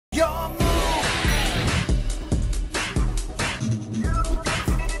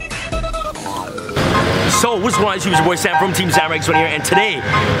So what's going on YouTube, it's your boy Sam from TeamSamuraiX1 here, and today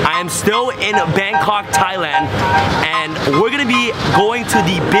I am still in Bangkok, Thailand, and we're gonna be going to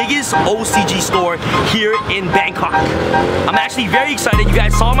the biggest OCG store here in Bangkok. I'm actually very excited. You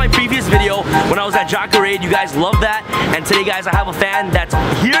guys saw my previous video when I was at Jakarade. You guys love that, and today guys I have a fan that's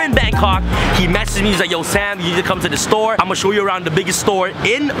here in Bangkok. He messaged me, he's like, yo Sam, you need to come to the store. I'm gonna show you around the biggest store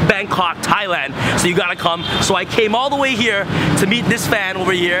in Bangkok, Thailand, so you gotta come. So I came all the way here to meet this fan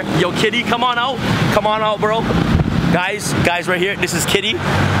over here. Yo Kitty, come on out. Come on out, bro. Guys right here, this is Kitty.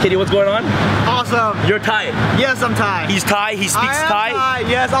 Kitty, what's going on? Awesome. You're Thai? Yes, I'm Thai. He's Thai, he speaks Thai? Thai?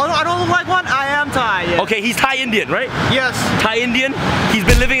 Yes, I don't look like one, I am Thai, yes. Okay, he's Thai Indian, right? Yes. Thai Indian. He's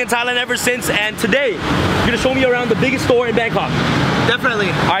been living in Thailand ever since, and today, you're gonna show me around the biggest store in Bangkok. Definitely.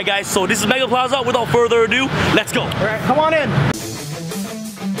 Alright guys, so this is Mega Plaza. Without further ado, let's go. Alright, come on in.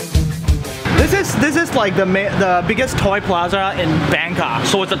 This is like the biggest toy plaza in Bangkok.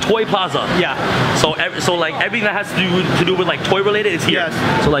 So it's a toy plaza. Yeah. So like everything that has to do with like toy related is here.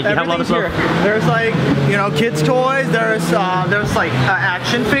 Yes. So like you have a lot of stuff. Here. There's like, you know, kids toys. There's like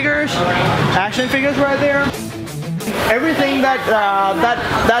action figures right there. Everything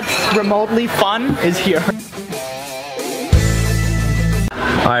that's remotely fun is here.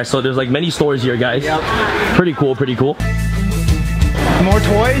 All right. So there's like many stores here, guys. Yep. Pretty cool. Pretty cool. More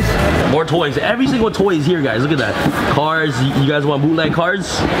toys? More toys. Every single toy is here, guys. Look at that. Cars. You guys want bootleg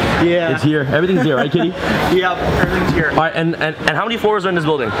cars? Yeah. It's here. Everything's here, right, Kitty? Yep. Everything's here. All right. And how many floors are in this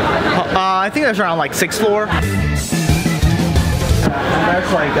building? I think there's around like 6th floor.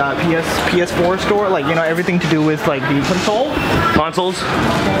 That's like PS4 store. Like, you know, everything to do with like the consoles.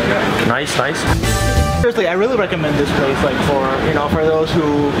 Nice. Seriously, I really recommend this place, like for those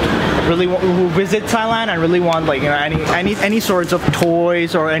who visit Thailand and really want like, you know, any sorts of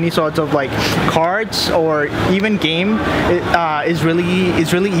toys or any sorts of like cards or even game. It's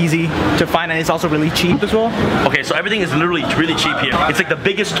really easy to find, and it's also really cheap as well. Okay, so everything is literally really cheap here. It's like the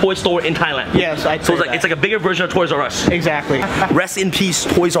biggest toy store in Thailand. Yes, I'd say it's like a bigger version of Toys R Us. Exactly. Rest in peace,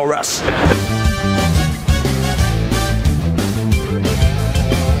 Toys R Us.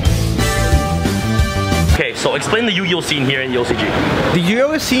 Okay, so explain the Yu-Gi-Oh scene here in the OCG. The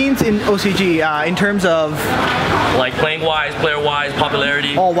Yu-Gi-Oh scenes in OCG, in terms of like playing-wise, player-wise,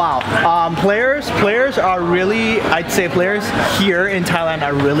 popularity. Oh wow, players are really, I'd say players here in Thailand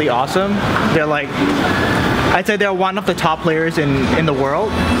are really awesome. They're like, I'd say they're one of the top players in the world.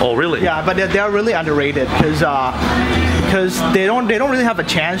 Oh really? Yeah, but they're really underrated because they don't really have a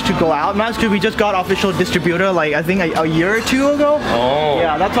chance to go out. Not we just got official distributor like I think a year or two ago. Oh.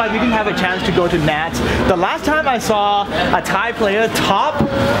 Yeah, that's why we didn't have a chance to go to Nats. The last time I saw a Thai player top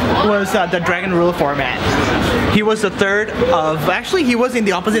was the Dragon Rule format. He was the third of, actually he was in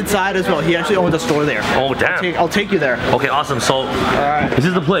the opposite side as well. He actually owned a store there. Oh damn. I'll take you there. Okay, awesome. So this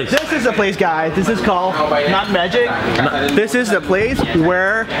is the place. This is the place, guys. This is called Not Magic. This is the place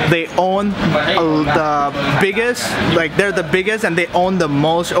where they own the biggest, like they're the biggest and they own the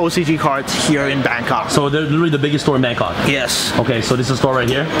most OCG cards here in Bangkok. So they're literally the biggest store in Bangkok? Yes. Okay, so this is the store right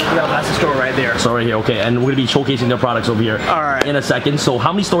here? Yeah, that's the store right there. Store right here, okay. And we're gonna be showcasing their products over here in a second. So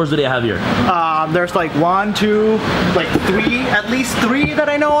how many stores do they have here? There's like 1, 2, like 3, at least 3 that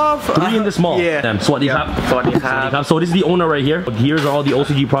I know of. 3 in this mall? Yeah. Swadee. So this is the owner right here. Here's all the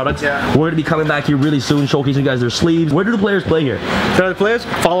OCG products. Yeah. We're gonna be coming back here really soon, showcasing you guys their sleeves. Where do the players play here? So the players,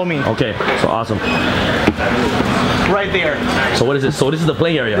 follow me. Okay, so awesome. Right there. So what is this? So this is the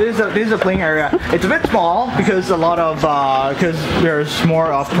playing area. This is the playing area. It's a bit small because a lot of because there's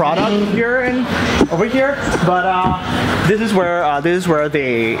more of product here and over here. But this is where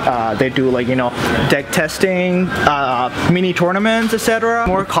they do like, you know, deck testing, mini tournaments, etc.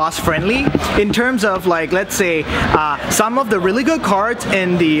 More cost friendly in terms of like, let's say some of the really good cards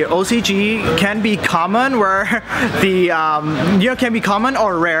in the OCG can be common, where the can be common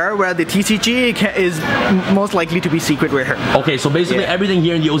or rare, where the TCG is most likely to be secret rare. Okay, so basically everything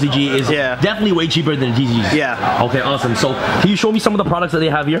here in the OCG is definitely way cheaper than the TCGs. Yeah. Okay, awesome. So can you show me some of the products that they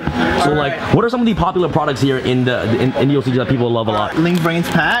have here? So like, what are some of the popular products here in the OCG that people love a lot? Link Brains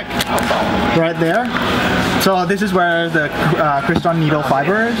pack, right there. So this is where the Crystal Needle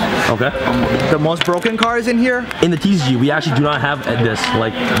Fiber is. Okay. The most broken cards in here. In the TCG, we actually do not have this.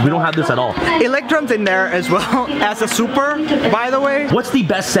 Like, we don't have this at all. Electrum's in there as well as a super, by the way. What's the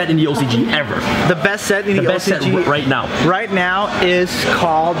best set in the OCG ever? The best set in the best OCG set right now. Right now is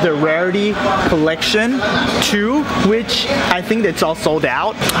called the Rarity Collection 2, which I think it's all sold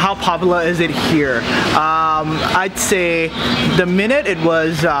out. How popular is it here? I'd say the minute it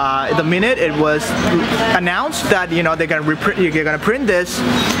was announced that, you know, you're gonna print this,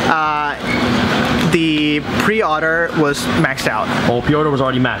 the pre-order was maxed out. Oh, pre-order was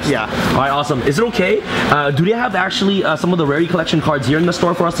already maxed. Yeah. All right, awesome. Is it okay? Do they have actually some of the rarity collection cards here in the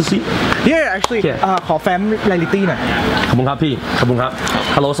store for us to see? Yeah, actually. ขอแฟ้ม rarity หน่อย ขอบคุณครับพี่ ขอบคุณครับ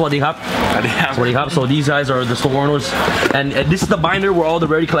Hello สวัสดีครับ สวัสดีครับ สวัสดีครับ So these guys are the store owners, and this is the binder where all the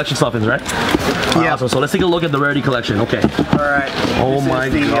rarity collection stuff is, right? Yeah. So let's take a look at the rarity collection. Okay. Alright. Oh my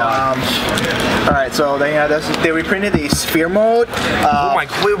god. Alright, so they reprinted the sphere mode. Oh my,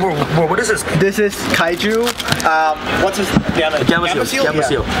 wait, what is this? This is Kaiju. What's his Gamma Seal. Gamma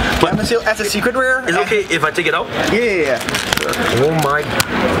Seal. Gamma Seal as a secret rare. Is it okay if I take it out? Yeah. Oh my.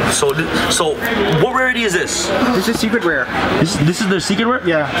 So what rarity is this? This is secret rare. This is their secret rare?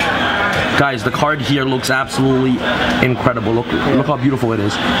 Yeah. Guys, the card here looks absolutely incredible. Look how beautiful it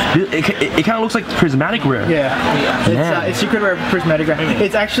is. It kind of looks like prismatic rare. Yeah. It's secret rare prismatic rare.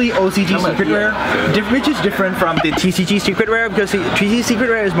 It's actually OCG secret rare, which is different from the TCG secret rare because the TCG secret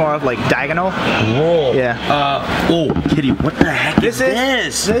rare is more of like diagonal. Whoa. Yeah. Oh, Kitty, what the heck is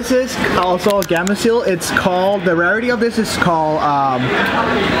this? This is also Gamma Seal. It's called, the rarity of this is called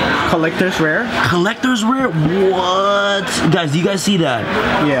Collector's Rare. Collector's Rare? What? Guys, do you guys see that?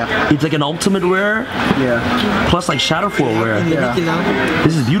 Yeah. It's like an ultimate rare. Yeah. Plus like shadow foil rare. Yeah.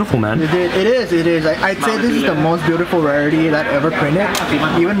 This is beautiful, man. It is. I'd say this is the most beautiful rarity that ever printed.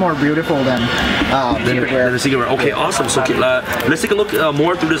 Even more beautiful than secret rare. The secret rare. Okay, awesome. So let's take a look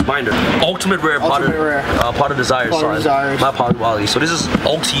more through this binder. Ultimate rare. Pot of Desire. Sorry. My apologies. So this is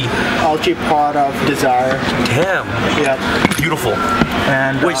Ulti Pot of Desire. Damn. Yeah. Beautiful.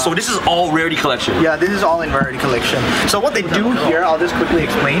 And wait, so this is all rarity collection? Yeah, this is all in rarity collection. So what they do here, I'll just quickly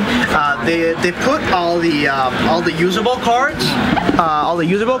explain. They put all the usable cards,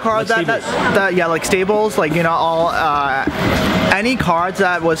 like like stables, like all any cards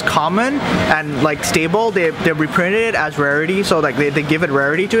that was common and like stable, they reprinted it as rarity. So like they give it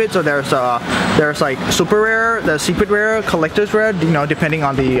rarity to it. So there's like super rare, the secret rare, collector's rare, depending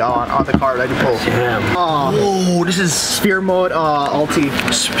on the card that you pull. Damn. Whoa, this is sphere mode ulti.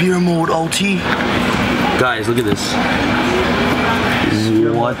 Sphere mode ulti. Guys, look at this.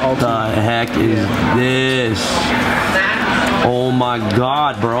 What the heck is this? Oh my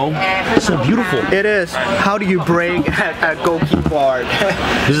god, bro. This is beautiful. It is. How do you break a Goki board?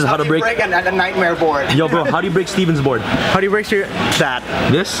 This is how to break a nightmare board. Yo, bro, how do you break Steven's board? How do you break that?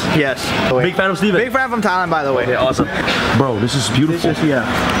 This? Yes. Big fan of Steven. Big fan from Thailand, by the way. Okay, awesome. Bro, this is beautiful.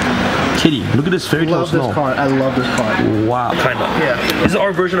 Kitty, look at this fairy tale snow. I love this card. Wow, kinda. Yeah. This is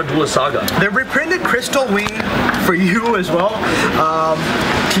our version of Duelist Saga. They reprinted Crystal Wing for you as well.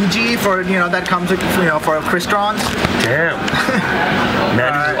 TG for that comes with for Cristrons. Damn.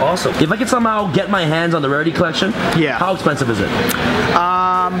 Man, this is awesome. If I could somehow get my hands on the rarity collection, how expensive is it?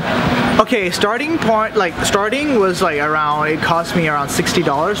 Okay, starting was like it cost me around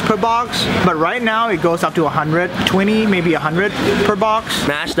 $60 per box, but right now it goes up to 120, maybe 100 per box.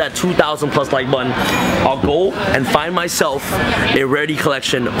 Smash that 2,000 plus like button. I'll go and find myself a rarity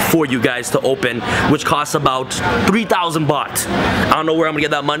collection for you guys to open, which costs about 3,000 baht. I don't know where I'm gonna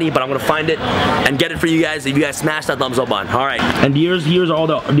get that money, but I'm gonna find it and get it for you guys if you guys smash that thumbs up button. All right. And here's all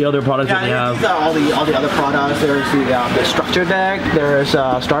the other products that they have. These are all the other products. There's the structure deck. There's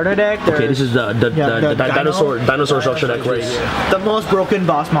starter deck. Okay, this is the dinosaur structure deck right here. The most broken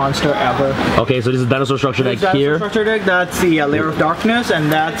boss monster ever. Okay, so this is dinosaur structure deck here. Structure deck. That's the Lair of Darkness,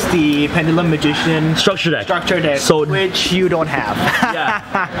 and that's the Pendulum Magician structure deck. So which you don't have.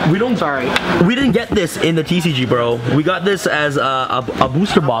 Yeah, we don't. Sorry, we didn't get this in the TCG, bro. We got this as a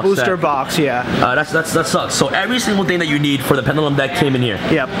booster box. Booster box, yeah. That sucks. So every single thing that you need for the Pendulum deck came in here.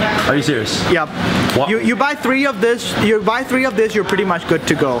 Yep. Are you serious? Yep. What? You buy 3 of this. You're pretty much good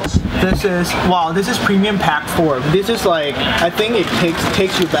to go. This is premium pack 4. This is like, I think it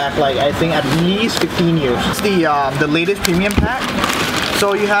takes you back like I think at least 15 years. It's the latest premium pack.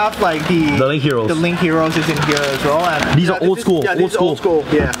 So you have like the Link Heroes. The Link Heroes is in here as well. And these are old school. Old school.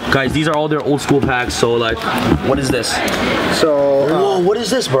 Yeah. Guys, these are all their old school packs. So like, what is this? So whoa, what is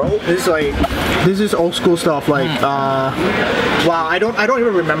this, bro? This is old school stuff. Like, wow, I don't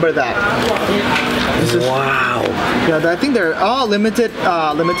even remember that. Wow. Yeah, I think they're all limited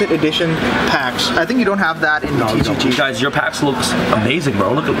edition packs. I think you don't have that in the TCG. Guys, your packs looks amazing,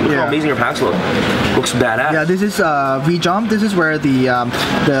 bro. Look how amazing your packs look. Looks badass. Yeah, this is V-Jump. This is where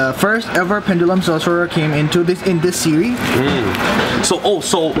the first ever Pendulum Sorcerer came into this series.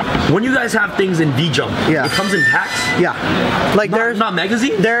 So when you guys have things in V-Jump, it comes in packs? Yeah. Like not not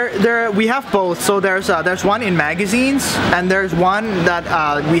magazines? We have both. So there's one in magazines, and there's one that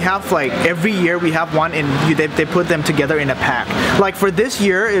we have like every year we have one in. They put them together in a pack. Like for this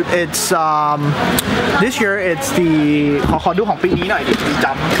year, it's the ขอดูของปีนี้หน่อยดิจ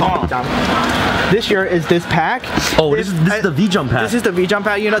ำ This year is this pack. Oh, this is the V-Jump pack. This is the V-Jump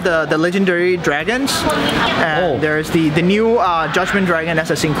pack. You know the legendary dragons. And there's the new Judgment Dragon as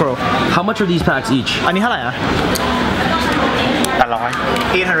a synchro. How much are these packs each? อันนี้เท่าไหร่อะ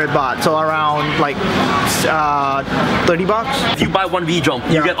 800 baht, so around like 30 bucks. If you buy one V-Jump,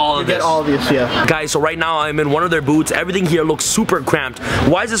 you get all of this. You get all of this, yeah. Guys, so right now I'm in one of their booths. Everything here looks super cramped.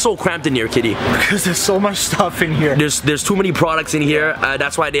 Why is it so cramped in here, Kitty? Because there's so much stuff in here. There's too many products in here.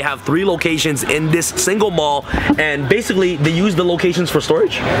 That's why they have 3 locations in this single mall, and basically they use the locations for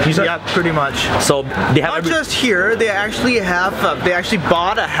storage. Yeah, pretty much. So they have not just here. They actually have. They actually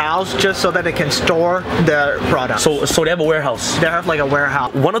bought a house just so that they can store their products. So they have a warehouse. They have like a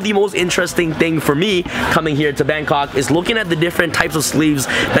warehouse. One of the most interesting thing for me coming here to Bangkok is looking at the different types of sleeves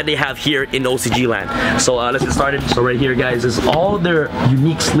that they have here in OCG land. So let's get started. So right here, guys, is all their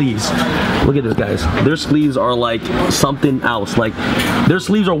unique sleeves. Look at this, guys. Their sleeves are like something else. Like their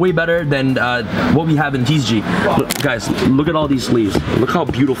sleeves are way better than what we have in TCG. Look, guys, look at all these sleeves. Look how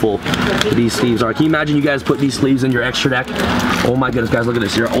beautiful these sleeves are. Can you imagine you guys put these sleeves in your extra deck? Oh my goodness, guys, look at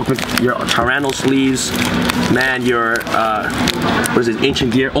this. Your Tyranno sleeves, man. Your what is it?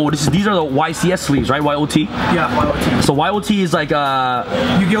 Ancient Gear. Oh, these are the YCS sleeves, right? YOT. Yeah, YOT. So YOT is like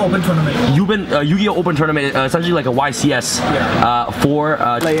Yu-Gi-Oh Open Tournament. Yu-Gi-Oh Open Tournament, essentially like a YCS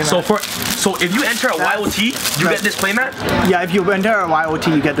So if you enter a YOT, you get this playmat? Yeah, if you enter a YOT,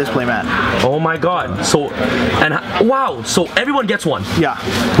 you get this playmat. Oh my god. So wow, so everyone gets one. Yeah.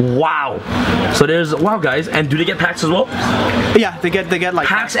 Wow. So there's guys, and do they get packs as well? Yeah, they get like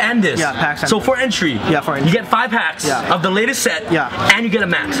packs and this. Yeah, packs and so for entry, for entry. You get 5 packs of the latest set. Yeah. And you get a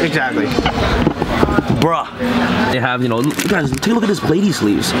max. Exactly. Bruh. They have, you know, guys, take a look at this Blady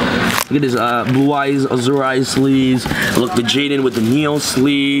sleeves. Look at this Blue Eyes, Azure Eyes sleeves. Look, the Jaden with the Neo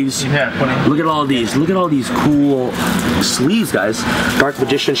sleeves. Yeah, look at all these. Look at all these cool sleeves, guys. Dark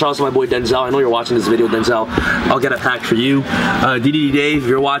Magician. Shout out to my boy Denzel. I know you're watching this video, Denzel. I'll get a pack for you. DDD Dave, if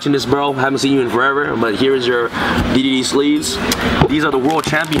you're watching this, bro, haven't seen you in forever, but here's your DDD sleeves. These are the World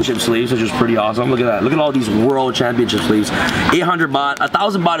Championship sleeves, which is pretty awesome. Look at that. Look at all these World Championship sleeves. 800 baht.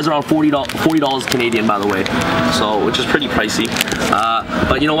 1,000 baht is around $40 Canadian, by the way. So, which is pretty pricey.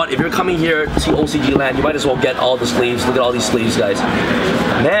 But you know what? If you're coming here to see OCG land, you might as well get all the sleeves. Look at all these sleeves, guys.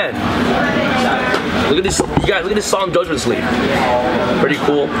 Man. Look at this, you guys, look at this Solemn Judgment sleeve. Pretty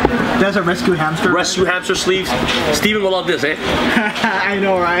cool. There's a Rescue Hamster. Rescue Hamster sleeves. Steven will love this, eh? I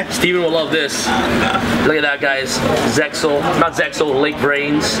know, right? Steven will love this. Look at that, guys. Zexo, not Zexo, Lake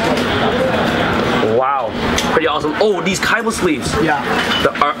Brains. Wow. Pretty awesome. Oh, these Kaiba sleeves. Yeah.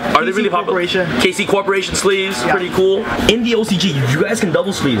 Are they really popular? KC Corporation sleeves. Yeah. Pretty cool. In the OCG, you guys can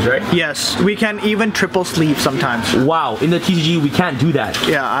double sleeves, right? Yes. We can even triple sleeve sometimes. Wow. In the TCG, we can't do that.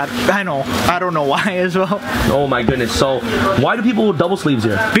 Yeah, I know. I don't know why as well. Oh my goodness. So, why do people double sleeves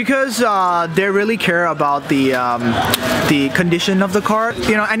here? Because they really care about the condition of the card.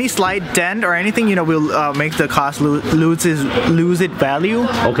 You know, any slight dent or anything, you know, will make the cost lose its value.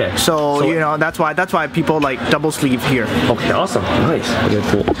 Okay. So you know, that's why people like double sleeve here. Okay, awesome. Nice. Okay,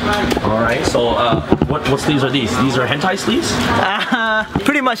 cool. Alright, so what sleeves are these? These are hentai sleeves?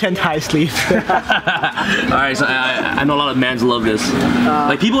 Pretty much hentai sleeves. Alright, so I know a lot of mans love this.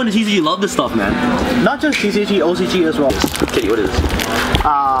 Like people in the TCG love this stuff, man. Not just TCG, OCG as well. Kitty, what is this?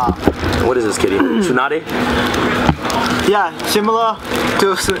 What is this, Kitty? Tsunade? Yeah, similar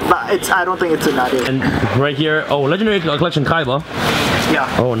to, but I don't think it's Tsunade. And right here, oh, Legendary Collection Kaiba. Yeah.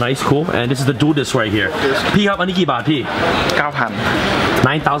 Oh, nice, cool. And this is the do this right here. พี่ครับอันนี้กี่บาทพี่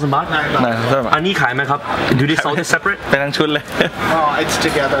 9,000 baht อันนี้ขายไหมครับ Do they sell this separate เป็นทั้งชุดเลย Oh, it's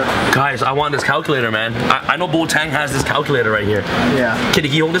together. Guys, I want this calculator, man. I know Bo Tang has this calculator right here. Yeah. Can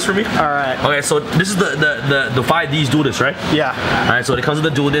you hold this for me? Alright. Okay, so this is the 5 Ds do this, right? Yeah. Alright, so it comes with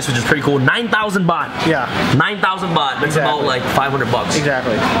the do this, which is pretty cool. 9,000 baht. Yeah. 9,000 baht. That's about like 500 bucks.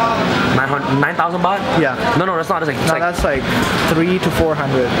 Exactly. 9,000 baht? Yeah. No, that's not. That's like 300 to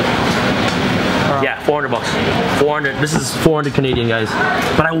 400. Yeah, 400 bucks. 400. This is 400 Canadian, guys.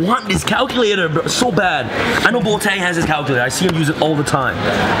 But I want this calculator so bad. I know Bo Tang has his calculator. I see him use it all the time.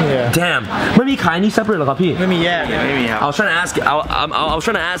 Yeah. Damn. ไม่มีขายนี่ separate หรอครับพี่ ไม่มีแยก I was trying to ask. I was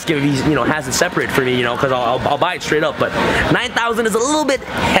trying to ask him if he, you know, has it separate for me, you know, because I'll buy it straight up. But 9,000 is a little bit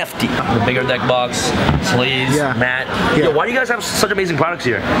hefty. The bigger deck box, sleeves, mat. Yeah. Yo, why do you guys have such amazing products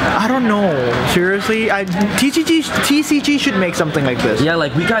here? I don't know. Seriously, TCG should make something like this. Yeah,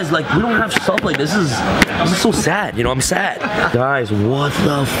 like we don't have stuff like this is so sad. You know, I'm sad. Guys, what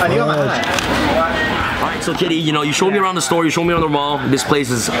the fuck? Alright, so Kitty, you know, you showed me around the store, you showed me around the mall. This place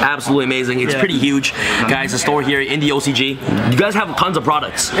is absolutely amazing. It's pretty huge. Guys, the store here in the OCG, you guys have tons of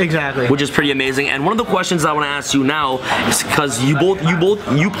products. Exactly. Which is pretty amazing. And one of the questions I want to ask you now is because you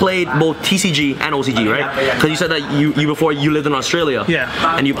played both TCG and OCG, right? Because you said that you before you lived in Australia.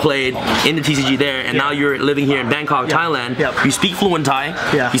 Yeah. And you played in the TCG there, and now you're living here in Bangkok, Thailand. Yep. You speak fluent Thai.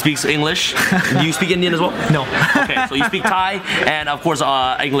 Yeah. You speak English. Do you speak Indian as well? No. Okay, so you speak Thai and of course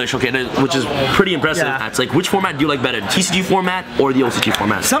English, okay, which is pretty impressive. Yeah. It's like, which format do you like better, TCG format or the OCG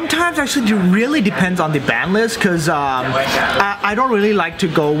format? Sometimes actually it really depends on the ban list, because I don't really like to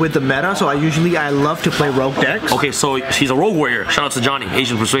go with the meta, so I love to play rogue decks. Okay, so she's a rogue warrior. Shout out to Johnny,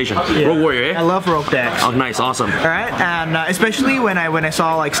 Asian Persuasion. Yeah. Rogue warrior, eh? I love rogue decks. Oh, nice, awesome. Alright, and especially when I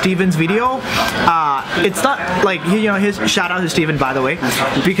saw like Steven's video, it's not like, you know, his shout out to Steven, by the way,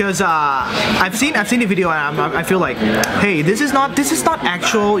 because I've seen the video and I feel like, hey, this is not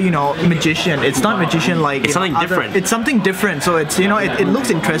actual, you know, magician. It's not magician like it's something different. It's something different. So it's, you know, it looks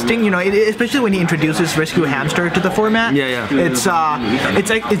interesting. You know, especially when he introduces Rescue Hamster to the format. Yeah.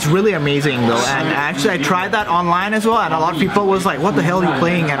 It's really amazing though. And actually, I tried that online as well, and a lot of people was like, "What the hell are you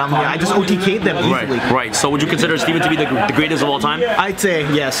playing?" And I just OTK'd them easily. Right. So would you consider Steven to be the greatest of all time? I'd say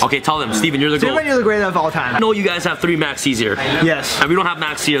yes. Okay, tell them, Steven, you're the GOAT. Steven, you're the greatest of all time. I know you guys have 3 maxis here. Yes. And we don't have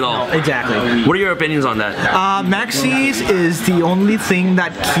maxi at all. No, exactly. What are your opinions on that? Maxis is the only thing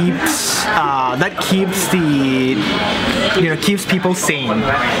that keeps people sane.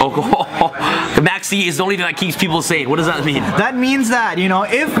 The maxi is the only thing that keeps people sane. What does that mean? That means that, you know,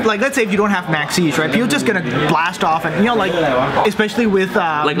 if, like, let's say if you don't have maxis, right, people just gonna blast off, and, you know, like, especially with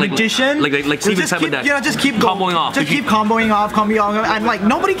magician, like Steven said with that, you know, just keep comboing off. Just keep comboing off, and like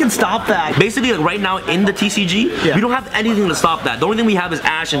nobody can stop that. Basically, like right now in the TCG, we don't have anything to stop that. The only thing we have is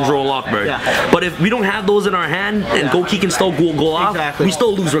Ash and Droll Lockbird. But if we don't have those in our hand and Goki can still go off, we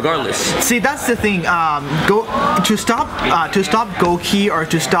still lose regardless. See, that's the thing. To stop Goki, or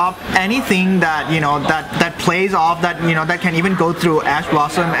to stop anything that, you know, that plays off, that, you know, that can even go through Ash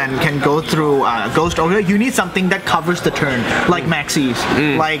Blossom and can go through Ghost Ogre, you need something that covers the turn, like maxis,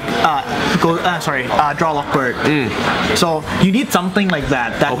 like Draw Lockbird. So you need something like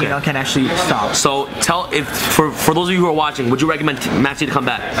that you know, can actually stop. So for those of you who are watching, would you recommend Maxi to come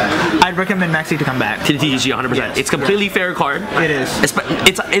back? I'd recommend Maxi to come back to the TCG 100%. Yes. It's completely fair card. It is.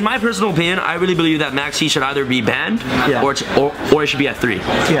 It's in my personal opinion, I really believe that Maxi should either be banned or it should be at 3.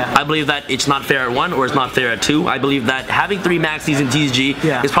 Yeah. I believe that it's not fair at 1 or it's not fair at 2. I believe that having 3 Maxis in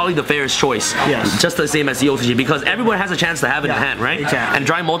TCG is probably the fairest choice. Yes. Just the same as the OCG, because everyone has a chance to have it in hand, right? Exactly. And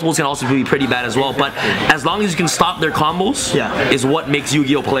drawing multiples can also be pretty bad as well. But as long as you can stop their combos, is what makes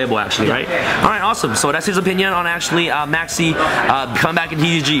Yu-Gi-Oh playable, actually, right? All right, awesome. So that's his opinion on actually Maxi coming back in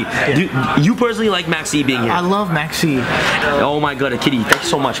TCG. Do you personally like Maxi being here? I love Maxi. Oh my god, Kitty, thank you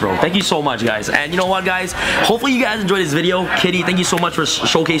so much, bro. Thank you so much, guys. And you know what, guys? Hopefully you guys enjoyed this video. Kitty, thank you so much for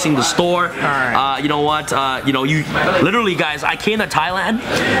showcasing the store. You know what? You know, you literally, guys, I came to Thailand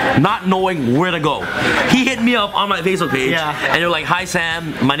not knowing where to go. He hit me up on my Facebook page, and you're like, "Hi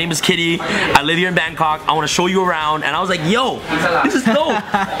Sam, my name is Kitty. I live here in Bangkok. I want to show you around." And I was like, "Yo, this is dope."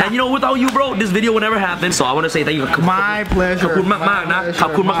 And you know, without you, bro, this video would never happen. So I want to say thank you. My pleasure. Khap kun mak na.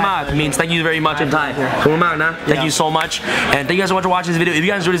 Khap kun mak means thank you very much in Thai. Khap kun mak na. Thank you so much. And thank you guys so much for watching this video. If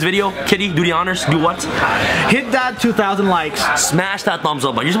you guys enjoyed this video, Kitty, do the honors. Do what? Hit that 2,000 likes. Smash that thumbs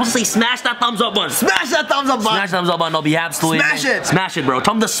up button. You're supposed to say smash that thumbs up button. Smash that thumbs up button. Smash that thumbs up button. I'll be absolutely smash it. Smash it, bro.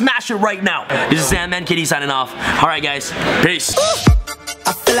 Tell them to smash it right now. This is Sam and Kitty signing off. All right, guys. Peace.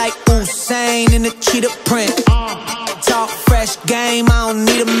 I feel like Usain in the cheetah print. Talk fresh game. I don't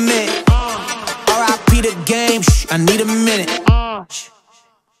need a minute. R.I.P. the game. I need a minute.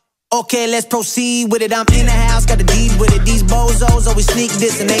 Okay, let's proceed with it. I'm in the house, got the deed with it. These bozos always sneak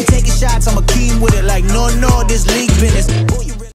this and they taking shots. I'm a key with it. Like no, this league business.